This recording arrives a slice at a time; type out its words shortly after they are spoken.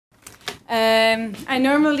I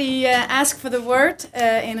normally ask for the word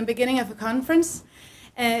in the beginning of a conference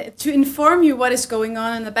to inform you what is going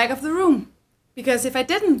on in the back of the room. Because if I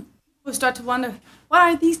didn't, we'll start to wonder, what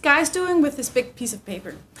are these guys doing with this big piece of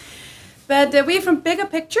paper? But we're from Bigger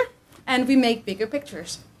Picture, and we make bigger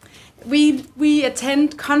pictures. We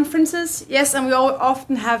attend conferences, yes, and we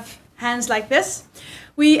often have hands like this.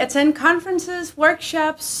 We attend conferences,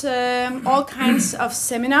 workshops, all kinds of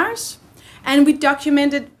seminars, and we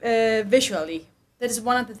document it visually. That is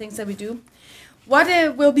one of the things that we do.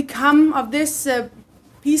 What will become of this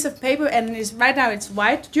piece of paper, and right now it's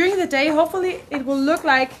white. During the day, hopefully it will look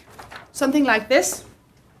like something like this,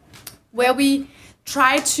 where we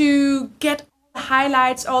try to get all the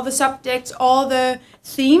highlights, all the subjects, all the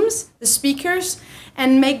themes, the speakers,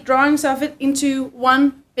 and make drawings of it into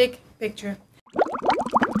one big picture.